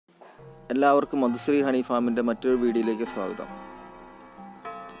എല്ലാവർക്കും മധുശ്രീ ഹണി ഫാമിൻ്റെ മറ്റൊരു വീഡിയോയിലേക്ക് സ്വാഗതം.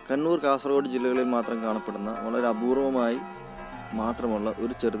 കണ്ണൂർ, കാസർഗോഡ് ജില്ലകളിൽ മാത്രം കാണപ്പെടുന്ന വളരെ അപൂർവമായി മാത്രമുള്ള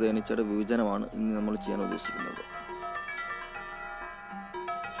ഒരു ചെറുതേനീച്ചയുടെ വിഭജനമാണ് ഇന്ന് നമ്മൾ ചെയ്യാൻ ഉദ്ദേശിക്കുന്നത്.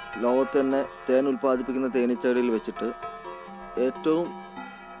 ലോകത്ത് തന്നെ തേൻ ഉൽപ്പാദിപ്പിക്കുന്ന തേനീച്ചകളിൽ വെച്ചിട്ട് ഏറ്റവും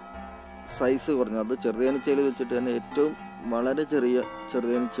സൈസ് കുറഞ്ഞത് ചെറുതേനീച്ചയിൽ വെച്ചിട്ട് തന്നെ ഏറ്റവും വളരെ ചെറിയ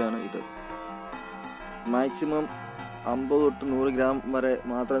ചെറുതേനീച്ചയാണ് ഇത്. മാക്സിമം 50 തൊട്ട് 100 ഗ്രാം വരെ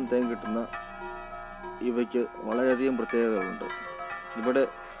മാത്രം തേൻ കിട്ടുന്ന ഇവയ്ക്ക് വളരെയധികം പ്രത്യേകതകളുണ്ട്. ഇവിടെ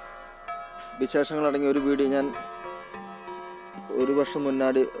വിശേഷങ്ങളടങ്ങിയ ഒരു വീഡിയോ ഞാൻ ഒരു വർഷം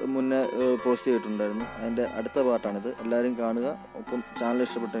മുന്നേ പോസ്റ്റ് ചെയ്തിട്ടുണ്ടായിരുന്നു. അതിൻ്റെ അടുത്ത പാർട്ടാണിത്. എല്ലാവരും കാണുക. ഒപ്പം ചാനൽ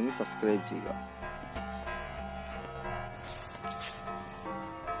ഇഷ്ടപ്പെട്ടെങ്കിൽ സബ്സ്ക്രൈബ് ചെയ്യുക.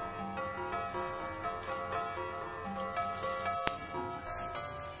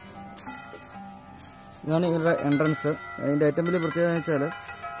 ഇതാണ് ഇവരുടെ എൻട്രൻസ്. അതിൻ്റെ ഏറ്റവും വലിയ പ്രത്യേകത എന്ന് വെച്ചാൽ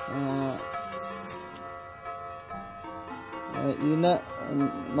ഇതിനെ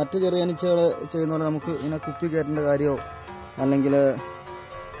മറ്റ് ചെറുതേനീച്ചകൾ ചെയ്യുന്ന പോലെ നമുക്ക് ഇതിനെ കുപ്പി കയറ്റേണ്ട കാര്യമോ അല്ലെങ്കിൽ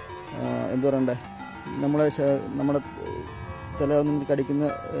എന്തു പറയണ്ടേ നമ്മുടെ തലയൊന്നും കടിക്കുന്ന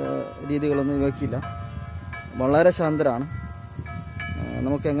രീതികളൊന്നും ഇവയ്ക്കില്ല. വളരെ ശാന്തരാണ്.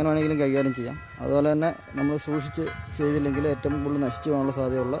 നമുക്ക് എങ്ങനെ വേണമെങ്കിലും കൈകാര്യം ചെയ്യാം. അതുപോലെ തന്നെ നമ്മൾ സൂക്ഷിച്ച് ചെയ്തില്ലെങ്കിൽ ഏറ്റവും കൂടുതൽ നശിച്ചു പോകാനുള്ള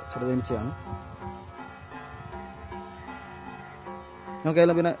സാധ്യതയുള്ള ചെറുതേനീച്ചയാണ്.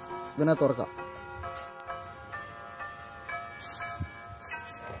 നമുക്കെല്ലാം പിന്നെ തുറക്കാം.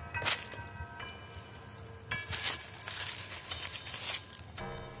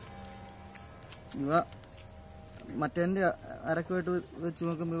 ഇവ മറ്റേൻ്റെ അരക്കുമായിട്ട് വെച്ച്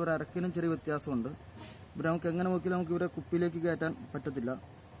നോക്കുമ്പോൾ ഇവരുടെ അരക്കിനും ചെറിയ വ്യത്യാസമുണ്ട്. ഇവരെ നമുക്ക് എങ്ങനെ നോക്കിയാലും നമുക്ക് ഇവരെ കുപ്പിയിലേക്ക് കയറ്റാൻ പറ്റത്തില്ല.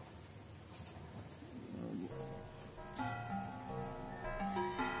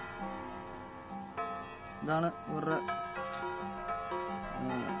 ഇതാണ് ഇവരുടെ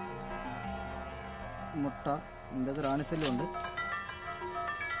മുട്ട. ഇതിൻ്റെ അത് റാണിസെല്ലുണ്ട്.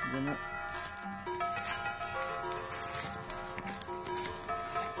 ഇതൊന്ന്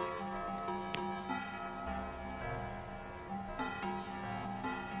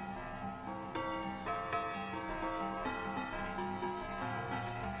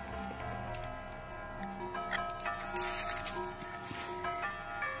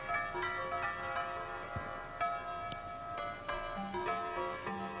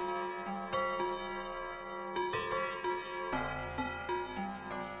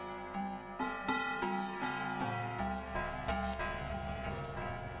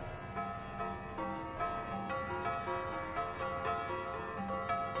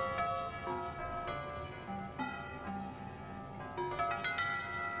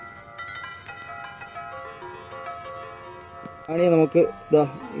റാണി നമുക്ക്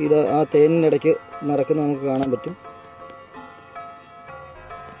ഇത് ആ തേനിൻ്റെ ഇടയ്ക്ക് നടക്കുന്ന നമുക്ക് കാണാൻ പറ്റും.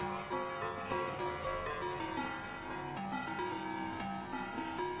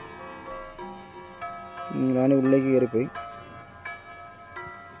 റാണി ഉള്ളിലേക്ക് കയറിപ്പോയി.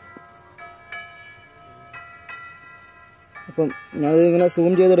 അപ്പം ഞാനിത് ഇങ്ങനെ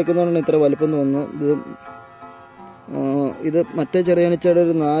സൂം ചെയ്തെടുക്കുന്നതുകൊണ്ടാണ് ഇത്ര വലുപ്പം തോന്നുന്നത്. ഇത് മറ്റേ ചെറുതേനീച്ചയുടെ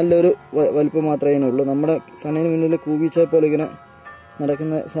ഒരു 4 വലിപ്പം മാത്രമേ അതിനുള്ളൂ. നമ്മുടെ കണ്ണിന് മുന്നിൽ കൂവീച്ച പോലെ ഇങ്ങനെ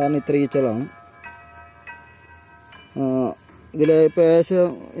നടക്കുന്ന സാധാരണ ഇത്ര ഈച്ചകളാണ്. ഇതിൽ ഇപ്പോൾ ഏകദേശം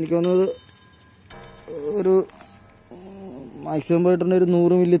എനിക്ക് തോന്നുന്നത് ഒരു മാക്സിമം പോയിട്ടുണ്ടെങ്കിൽ ഒരു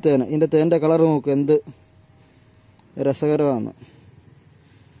 100 മില്ലി തേൻ. ഇതിൻ്റെ തേൻ്റെ കളർ നോക്കും എന്ത് രസകരമാണ്.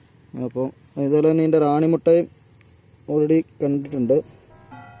 അപ്പം ഇതുപോലെ തന്നെ ഇതിൻ്റെ റാണിമുട്ടയും ഓൾറെഡി കണ്ടിട്ടുണ്ട്.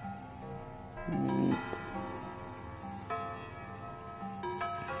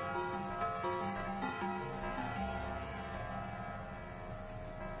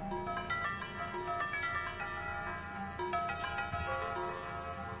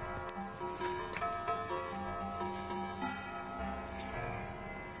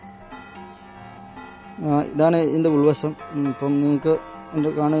 ഇതാണ് ഇതിൻ്റെ ഉൾവശം. ഇപ്പം നിങ്ങൾക്ക്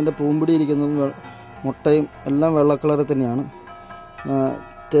കാണാൻ ഇതിൻ്റെ പൂമ്പിടി ഇരിക്കുന്നതും മുട്ടയും എല്ലാം വെള്ള കളറിൽ തന്നെയാണ്.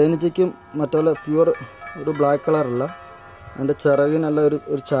 തേനീച്ചയ്ക്കും മറ്റുള്ള പ്യുവർ ഒരു ബ്ലാക്ക് കളറല്ല. അതിൻ്റെ ചിറകിനല്ല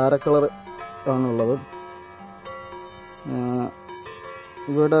ഒരു ചാര കളർ ആണുള്ളത്.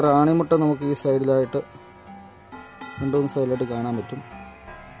 ഇവയുടെ റാണിമുട്ട നമുക്ക് ഈ സൈഡിലായിട്ട് 2-3 സൈഡിലായിട്ട് കാണാൻ പറ്റും.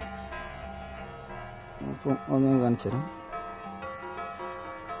 അപ്പം അത് ഞാൻ കാണിച്ചു തരാം.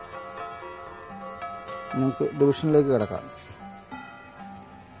 നമുക്ക് ഡിവിഷനിലേക്ക് കിടക്കാം.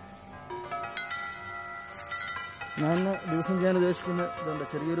 ഞാൻ ഡിവിഷൻ ചെയ്യാൻ ഉദ്ദേശിക്കുന്ന ഇതുണ്ട്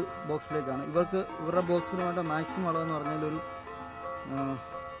ചെറിയൊരു ബോക്സിലേക്കാണ്. ഇവരുടെ ബോക്സിന് വേണ്ട മാക്സിമം അളവെന്ന് പറഞ്ഞാൽ ഒരു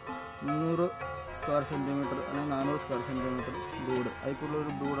 300 സ്ക്വയർ സെൻറ്റിമീറ്റർ അല്ലെങ്കിൽ 400 സ്ക്വയർ സെൻറ്റിമീറ്റർ ബ്രൂഡ്.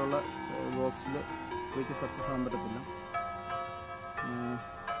 അതിൽക്കുള്ളൊരു ബ്രൂഡുള്ള ബോക്സിൽ ഇവയ്ക്ക് സക്സസ് ആകാൻ പറ്റത്തില്ല.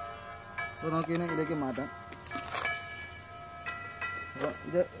 അപ്പോൾ നമുക്കിതിനെ ഇതിലേക്ക് മാറ്റാം. അപ്പോൾ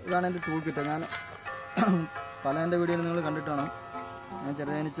ഇതാണ് എൻ്റെ ടൂൾ കിറ്റ്. ഞാൻ പല എൻ്റെ വീഡിയോയിൽ നിങ്ങൾ കണ്ടിട്ടാണ് ഞാൻ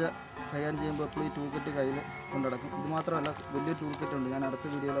ചെറുതേനീച്ച കൈകാര്യം ചെയ്യുമ്പോൾ എപ്പോഴും ഈ ടൂൾ കിറ്റ് കയ്യിൽ കൊണ്ടുനടക്കും. ഇത് മാത്രമല്ല വലിയൊരു ടൂൾ കിറ്റ് ഉണ്ട്. ഞാൻ അടുത്ത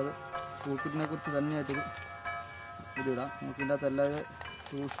വീഡിയോയിൽ അത് ടൂൾ കിറ്റിനെ കുറിച്ച് തന്നെയായിട്ടൊരു വീഡിയോ ഇടാം. നമുക്ക് ഇതിൻ്റെ അകത്ത് എല്ലാ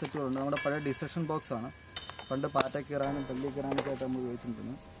ടൂൾ സെറ്റുകളുണ്ട്. നമ്മുടെ പഴയ ഡിസക്ഷൻ ബോക്സാണ്. പണ്ട് പാറ്റ കീറാനും പല്ലി കീറാനൊക്കെ ആയിട്ട് നമ്മൾ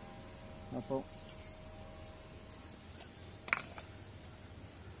ഉപയോഗിച്ചിട്ടുണ്ട്. അപ്പോൾ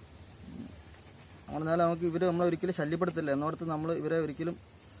അങ്ങനെന്നാലും നമുക്ക് ഇവർ നമ്മളൊരിക്കലും ശല്യപ്പെടുത്തില്ല എന്നോടത്ത് നമ്മൾ ഇവരെ ഒരിക്കലും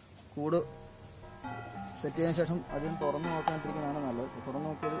കൂട് സെറ്റ് ചെയ്തതിന് ശേഷം അതിന് തുറന്നു നോക്കാണ്ടിരിക്കുന്നതാണ് നല്ലത്. തുറന്നു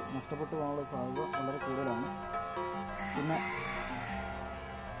നോക്കിയത് നഷ്ടപ്പെട്ടു പോകാനുള്ള സാധ്യത വളരെ കൂടുതലാണ്. പിന്നെ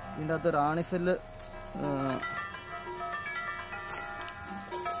ഇതിൻ്റെ അകത്ത് റാണിസെല്ല്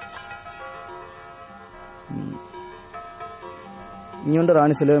ഇനിയുണ്ട്.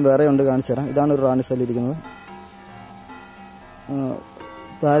 റാണിസെല്ല് വേറെ ഉണ്ട്, കാണിച്ചു തരാം. ഇതാണ് ഒരു റാണിസെല്ല് ഇരിക്കുന്നത്.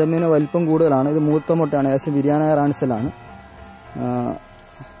 താരതമ്യേന വലിപ്പം കൂടുതലാണ്. ഇത് മൂത്ത മുട്ടയാണ്, ഏകദേശം വിരിയാനായ റാണിസെല്ലാണ്.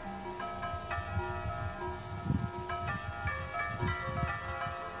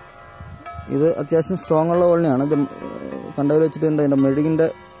 ഇത് അത്യാവശ്യം സ്ട്രോങ് ഉള്ള കോളനിയാണ്. ഇത് കണ്ടതിൽ വെച്ചിട്ടുണ്ട്. അതിൻ്റെ മെഴുകിൻ്റെ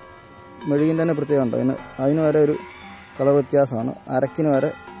തന്നെ പ്രത്യേകം ഉണ്ട്. അതിന് വരെ ഒരു കളർ വ്യത്യാസമാണ്, അരക്കിന് വരെ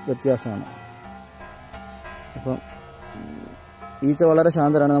വ്യത്യാസമാണ്. അപ്പം ഈച്ച വളരെ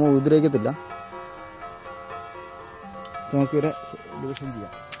ശാന്തരാണ്, നമ്മൾ ഉപദ്രവിക്കത്തില്ല. നമുക്കിവരെ ഡിവിഷൻ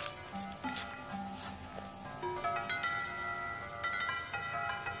ചെയ്യാം.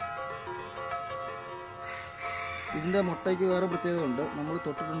 ഇതിൻ്റെ മുട്ടയ്ക്ക് വേറെ പ്രത്യേകത ഉണ്ട്. നമ്മൾ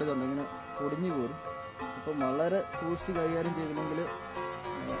തൊട്ടിട്ടുണ്ട്, ഇതുണ്ട്, ഇങ്ങനെ പൊടിഞ്ഞു പോരും. അപ്പം വളരെ സൂക്ഷിച്ച് കൈകാര്യം ചെയ്തില്ലെങ്കിൽ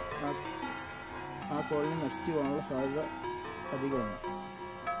ആ കോളനി നശിച്ചു പോകാനുള്ള സാധ്യത അധികമാണ്.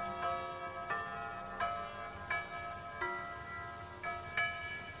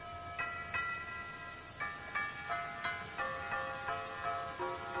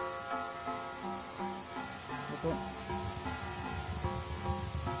 അപ്പം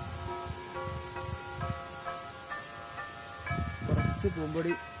കുറച്ച്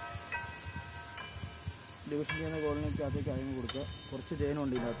പൂമ്പൊടി ഡിവിഷൻ ചെയ്യുന്ന കോളനിക്ക് അകത്തേക്ക് അതിന് കൊടുക്കുക. കുറച്ച്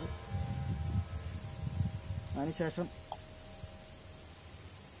തേനുണ്ട് ഇതിനകത്ത്. അതിനുശേഷം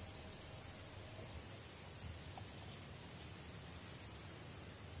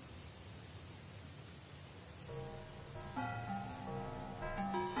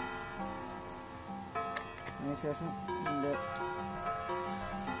ഇതിൻ്റെ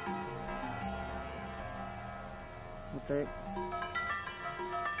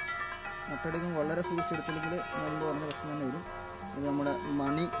മുട്ടയെടുക്കുമ്പോൾ വളരെ സൂക്ഷിച്ചെടുത്തില്ലെങ്കിൽ ഞാൻ പറഞ്ഞ പ്രശ്നം തന്നെ വരും. ഇത് നമ്മുടെ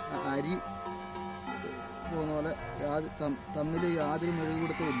മണി അരി പോകുന്ന പോലെ തമ്മിൽ യാതൊരു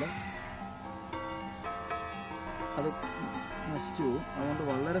മെഴുകുപിടുത്തമില്ല, അത് നശിച്ചു പോകും. അതുകൊണ്ട്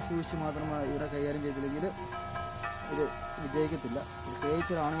വളരെ സൂക്ഷിച്ച് മാത്രമായി ഇവിടെ കൈകാര്യം ചെയ്തില്ലെങ്കിൽ ഇത് വിജയിക്കത്തില്ല.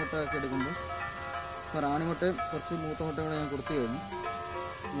 പ്രത്യേകിച്ച് റാണിമുട്ടയൊക്കെ എടുക്കുമ്പോൾ ഇപ്പോൾ റാണിമുട്ടയും കുറച്ച് മൂത്ത മുട്ടകൾ ഞാൻ കൊടുത്തു കഴിഞ്ഞു.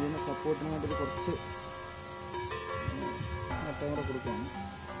 ഇതിന് സപ്പോർട്ടിന് വേണ്ടിയിട്ട് കുറച്ച് മുട്ടയും കൂടെ കൊടുക്കുകയാണ്.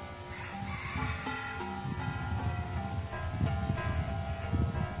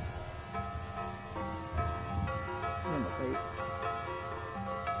 കൈ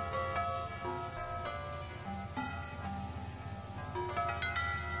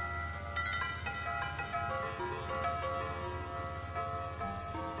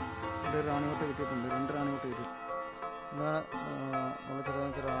ഒരു റാണിമുട്ട കിട്ടിയിട്ടുണ്ട്, 2 റാണിമുട്ട കിട്ടിയിട്ടുണ്ട്. ഇതാണ് ഉള്ള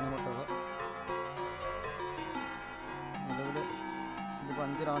ചെറിയ റാണിമുട്ടകൾ. നിലവിൽ ഇതിപ്പോൾ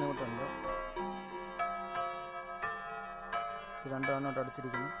 5 റാണിമുട്ട ഉണ്ട്. ഇത് 2 റാണിമുട്ട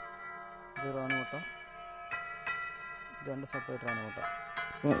അടിച്ചിരിക്കുന്നു. ഇത് റാണിമുട്ട, 2 സെപ്പറേറ്റ് റാണിമുട്ട.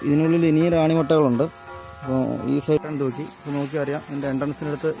 അപ്പോൾ ഇതിനുള്ളിൽ ഇനിയും റാണിമുട്ടകളുണ്ട്. അപ്പോൾ ഈ സൈഡ് നോക്കി ഇപ്പോൾ നോക്കിയറിയാം, ഇതിൻ്റെ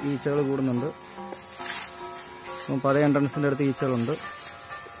എൻട്രൻസിൻ്റെ അടുത്ത് ഈച്ചകൾ കൂടുന്നുണ്ട്. അപ്പം പല എൻട്രൻസിൻ്റെ അടുത്ത് ഈച്ചകളുണ്ട്.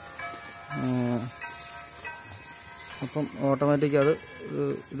 അപ്പം ഓട്ടോമാറ്റിക് അത്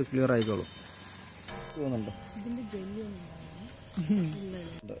ഇത് ക്ലിയർ ആയിക്കോളും. തോന്നുന്നുണ്ട്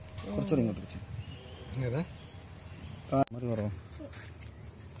കുറച്ചുകൂടി ഇങ്ങോട്ട് വെച്ചു മറി കുറവാ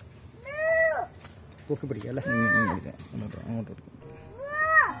പൊക്കി പിടിക്കാം അല്ലേ, അങ്ങോട്ട് കൊടുക്കും.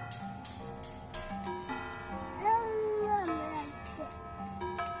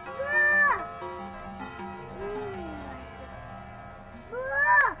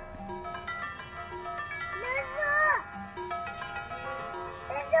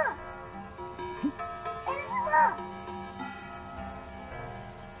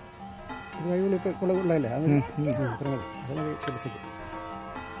 വൈകിളൊക്കെ കൊള്ളല്ലേ, അങ്ങനെ അത്ര മതി. അത് മതി ചികിത്സയ്ക്ക്.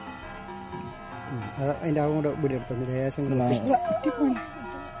 അതിൻ്റെ ആവും കൂടെ ഇവിടെ എടുത്തോണ്ട് ദേശം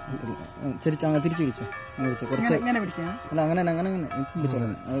തിരിച്ചു പിടിച്ചു കുറച്ച് അല്ല അങ്ങനെ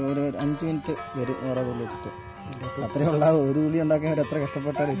പിടിച്ചോളാം. അത് ഒരു 5 മിനിറ്റ് വരും ഓരോ തുള്ളി വെച്ചിട്ട്. അത്രയുള്ള ഒരു ഉള്ളി ഉണ്ടാക്കാൻ അവർ എത്ര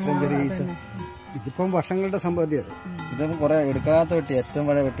കഷ്ടപ്പെട്ടാലും ഇത്രയും ചെറിയ ഈച്ച. ഇതിപ്പം വർഷങ്ങളുടെ സമ്പാദ്യം അത്. ഇതിപ്പം കുറെ എടുക്കാത്ത വെട്ടി, ഏറ്റവും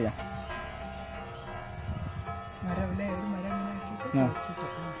പഴയ വെട്ടിയാ.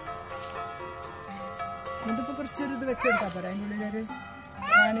 ഇതിപ്പോ കുറച്ചൊരു ഇത് വെച്ചെടുത്താ പോരാ, അതിനുള്ളിലൊരു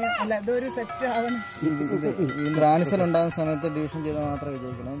റാണി അല്ല ഇതൊരു സെറ്റ് ആവണം. റാണിസൽ ഉണ്ടാകുന്ന സമയത്ത് ഡിവിഷൻ ചെയ്താൽ മാത്രമേ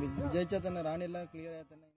വിജയിക്കുള്ളൂ. വിജയിച്ചാൽ തന്നെ റാണി എല്ലാം ക്ലിയർ ആയാൽ തന്നെ